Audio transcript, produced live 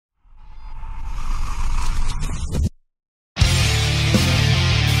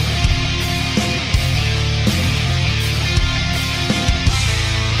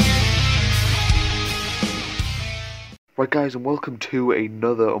Right guys, and welcome to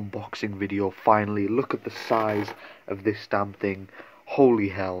another unboxing video. Finally, look at the size of this damn thing. Holy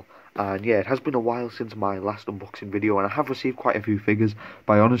hell. And yeah, it has been a while since my last unboxing video, and I have received quite a few figures,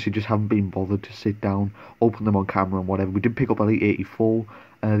 but I honestly just haven't been bothered to sit down, open them on camera and whatever. We did pick up Elite 84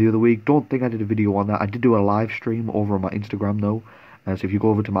 the other week. Don't think I did a video on that. I did do a live stream over on my Instagram though. So if you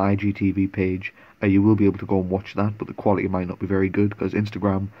go over to my IGTV page, you will be able to go and watch that, but the quality might not be very good because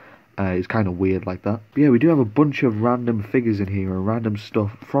Instagram is kind of weird like that. But yeah, we do have a bunch of random figures in here and random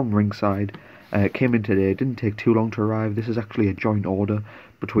stuff from Ringside. It came in today. It didn't take too long to arrive. This is actually a joint order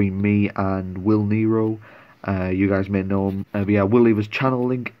between me and Will Nero. You guys may know him. But yeah, we'll leave his channel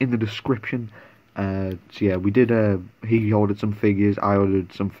link in the description. So yeah, we did. He ordered some figures. I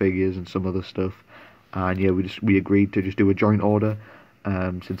ordered some figures and some other stuff. And yeah, we agreed to just do a joint order.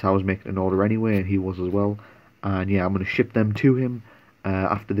 Since I was making an order anyway, and he was as well. And yeah, I'm gonna ship them to him.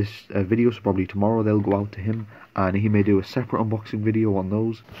 After this video, so probably tomorrow they'll go out to him, and he may do a separate unboxing video on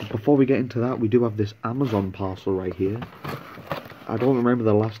those. But before we get into that, we do have this Amazon parcel right here. I don't remember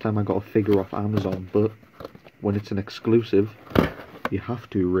the last time I got a figure off Amazon, but when it's an exclusive, you have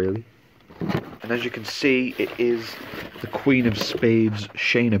to, really. And as you can see, it is the Queen of Spades,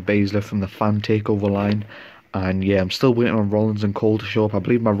 Shayna Baszler from the Fan Takeover line. And yeah, I'm still waiting on Rollins and Cole to show up. I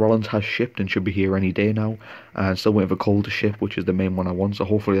believe my Rollins has shipped and should be here any day now. And still waiting for Cole to ship, which is the main one I want. So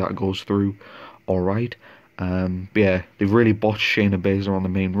hopefully that goes through alright. But yeah, they've really botched Shayna Baszler on the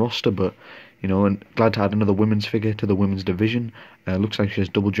main roster. But, you know, and glad to add another women's figure to the women's division. Looks like she has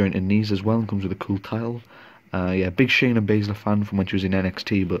double jointed knees as well and comes with a cool title. Yeah, big Shayna Baszler fan from when she was in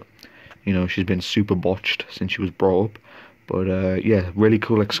NXT. But, you know, she's been super botched since she was brought up. But yeah, really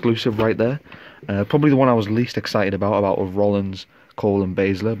cool exclusive right there. Probably the one I was least excited about of Rollins, Cole and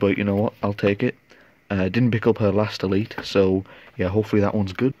Baszler, but you know what, I'll take it. Didn't pick up her last Elite, so yeah, hopefully that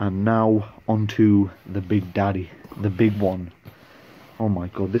one's good. And now onto the big daddy, the big one. Oh my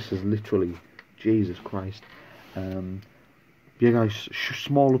god, this is literally, Jesus Christ. Yeah guys,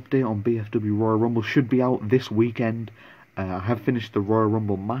 small update on BFW Royal Rumble, should be out this weekend. I have finished the Royal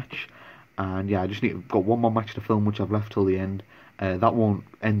Rumble match. And yeah, I just got one more match to film, which I've left till the end. That won't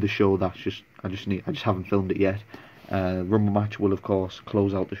end the show. I just haven't filmed it yet. Rumble match will of course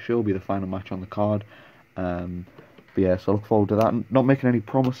close out the show, be the final match on the card. But yeah, so I look forward to that. Not making any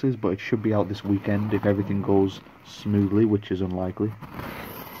promises, but it should be out this weekend if everything goes smoothly, which is unlikely.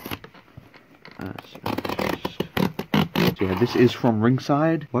 So yeah, this is from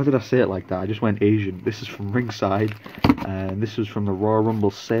Ringside. Why did I say it like that? I just went Asian. This is from Ringside. And this was from the Royal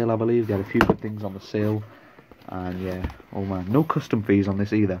Rumble sale, I believe. They had a few good things on the sale. And yeah, oh man, no custom fees on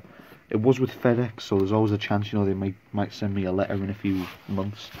this either. It was with FedEx, so there's always a chance, you know, they might send me a letter in a few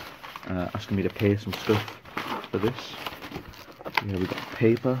months asking me to pay some stuff for this. Yeah, we got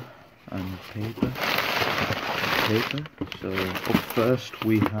paper and paper. So up first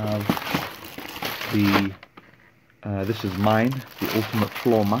we have the this is mine, the Ultimate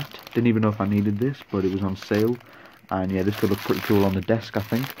Floor Mat. Didn't even know if I needed this, but it was on sale. And yeah, this could look pretty cool on the desk, I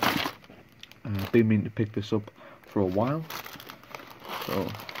think. Been meaning to pick this up for a while. So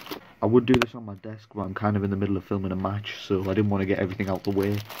I would do this on my desk, but I'm kind of in the middle of filming a match, so I didn't want to get everything out the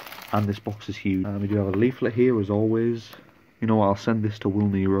way. And this box is huge. We do have a leaflet here, as always. You know what, I'll send this to Will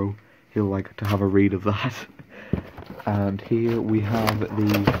Nero. He'll like to have a read of that. And here we have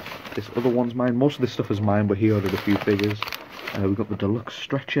this other one's mine. Most of this stuff is mine, but he ordered a few figures. We've got the deluxe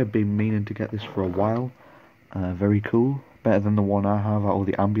stretcher. Been meaning to get this for a while. Very cool. Better than the one I have out of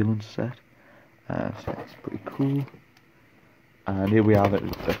the ambulance set. So that's pretty cool. And here we have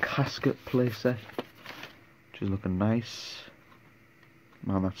a casket playset, which is looking nice.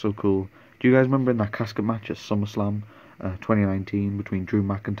 Man, that's so cool. Do you guys remember in that casket match at SummerSlam 2019 between Drew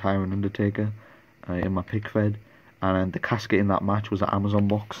McIntyre and Undertaker in my pick fed? And the casket in that match was an Amazon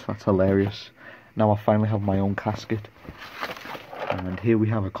box. That's hilarious. Now I finally have my own casket. And here we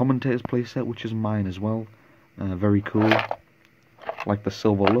have a commentator's playset, which is mine as well. Very cool. Like the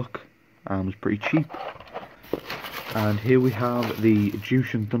silver look. It's pretty cheap. And here we have the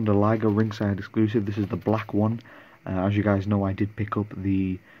Jushin Thunder Liger Ringside exclusive. This is the black one. As you guys know, I did pick up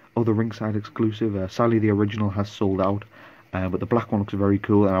the other Ringside exclusive. Sadly, the original has sold out. But the black one looks very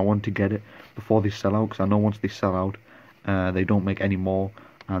cool, and I want to get it before they sell out, because I know once they sell out, they don't make any more,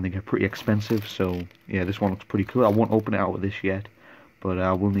 and they get pretty expensive. So yeah, this one looks pretty cool. I won't open it out with this yet, but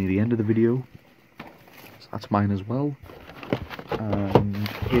I will near the end of the video. So that's mine as well. And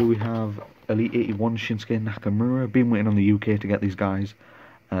here we have Elite 81 Shinsuke Nakamura. Been waiting on the UK to get these guys,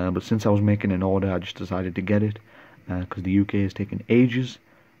 but since I was making an order, I just decided to get it because the UK is taking ages.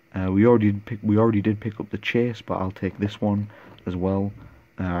 We already did pick up the Chase, but I'll take this one as well.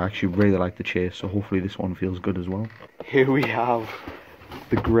 I actually really like the chase, so hopefully this one feels good as well. Here we have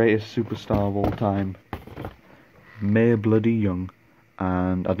the greatest superstar of all time, Mae Bloody Young.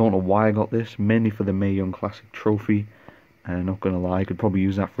 And I don't know why I got this, mainly for the Mae Young Classic trophy. And not gonna lie, I could probably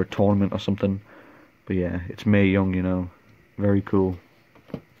use that for a tournament or something. But yeah, it's Mae Young, you know, very cool.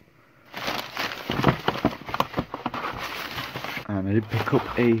 And I did pick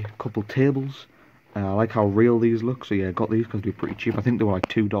up a couple tables. I like how real these look, so yeah, I got these because they're pretty cheap. I think they were like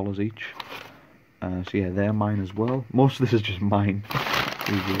 $2 each. So yeah, they're mine as well. Most of this is just mine.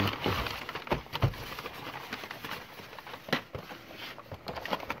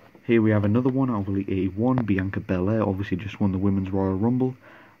 Here we have another one out of Elite 81, Bianca Belair. Obviously just won the Women's Royal Rumble.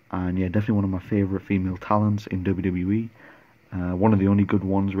 And yeah, definitely one of my favourite female talents in WWE. One of the only good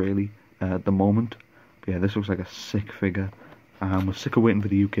ones really at the moment. But yeah, this looks like a sick figure. We're sick of waiting for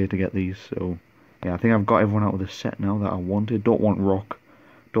the UK to get these, so yeah, I think I've got everyone out of the set now that I wanted. Don't want Rock,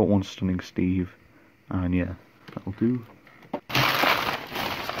 don't want Stunning Steve, and yeah, that'll do.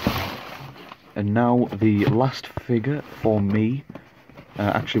 And now the last figure for me.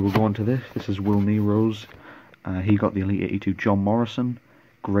 Actually, we'll go on to this. This is Will Nero's. He got the Elite 82 John Morrison.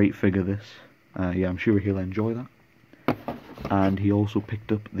 Great figure, this. Yeah, I'm sure he'll enjoy that. And he also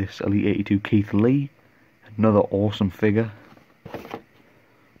picked up this Elite 82 Keith Lee. Another awesome figure.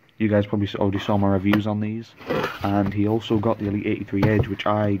 You guys probably already saw my reviews on these. And he also got the Elite 83 Edge, which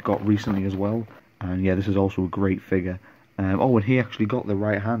I got recently as well. And yeah, this is also a great figure. Oh, and he actually got the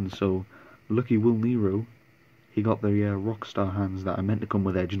right hand, so lucky Will Nero. He got the Rockstar hands that are meant to come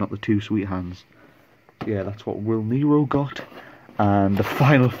with Edge, not the two sweet hands. Yeah, that's what Will Nero got. And the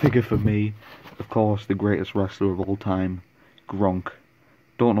final figure for me, of course, the greatest wrestler of all time, Gronk.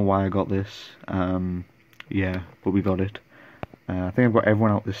 Don't know why I got this. Yeah, but we got it. I think I've got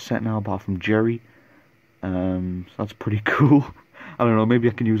everyone out this set now, apart from Jerry. So that's pretty cool. I don't know, maybe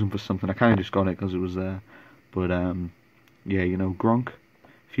I can use them for something. I kind of just got it because it was there. But, yeah, you know, Gronk.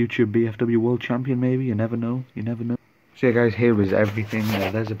 Future BFW World Champion, maybe. You never know. You never know. So, yeah, guys, here is everything.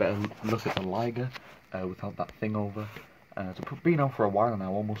 There's a better look at the Liger without that thing over. It's been out for a while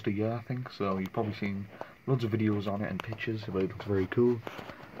now, almost a year, I think. So, you've probably seen loads of videos on it and pictures, but it looks very cool.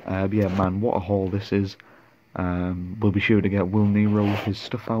 But yeah, man, what a haul this is. We'll be sure to get Will Nero his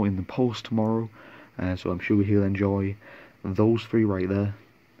stuff out in the post tomorrow, so I'm sure he'll enjoy those three right there.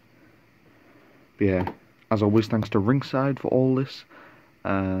 But yeah, as always, thanks to Ringside for all this,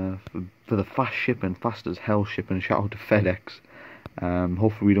 for the fast shipping, fast as hell shipping. Shout out to FedEx.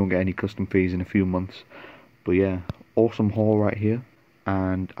 Hopefully we don't get any custom fees in a few months. But yeah, awesome haul right here.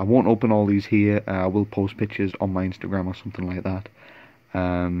 And I won't open all these here. I will post pictures on my Instagram or something like that.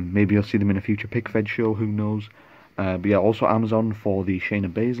 Maybe you'll see them in a future PickFed show, who knows. But yeah, also Amazon for the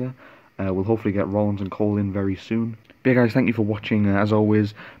Shayna Baszler. We'll hopefully get Rollins and Cole in very soon. But yeah, guys, thank you for watching. As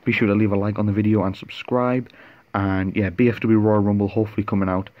always, be sure to leave a like on the video and subscribe. And yeah, BFW Royal Rumble hopefully coming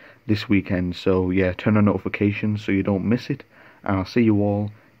out this weekend. So yeah, turn on notifications so you don't miss it. And I'll see you all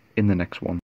in the next one.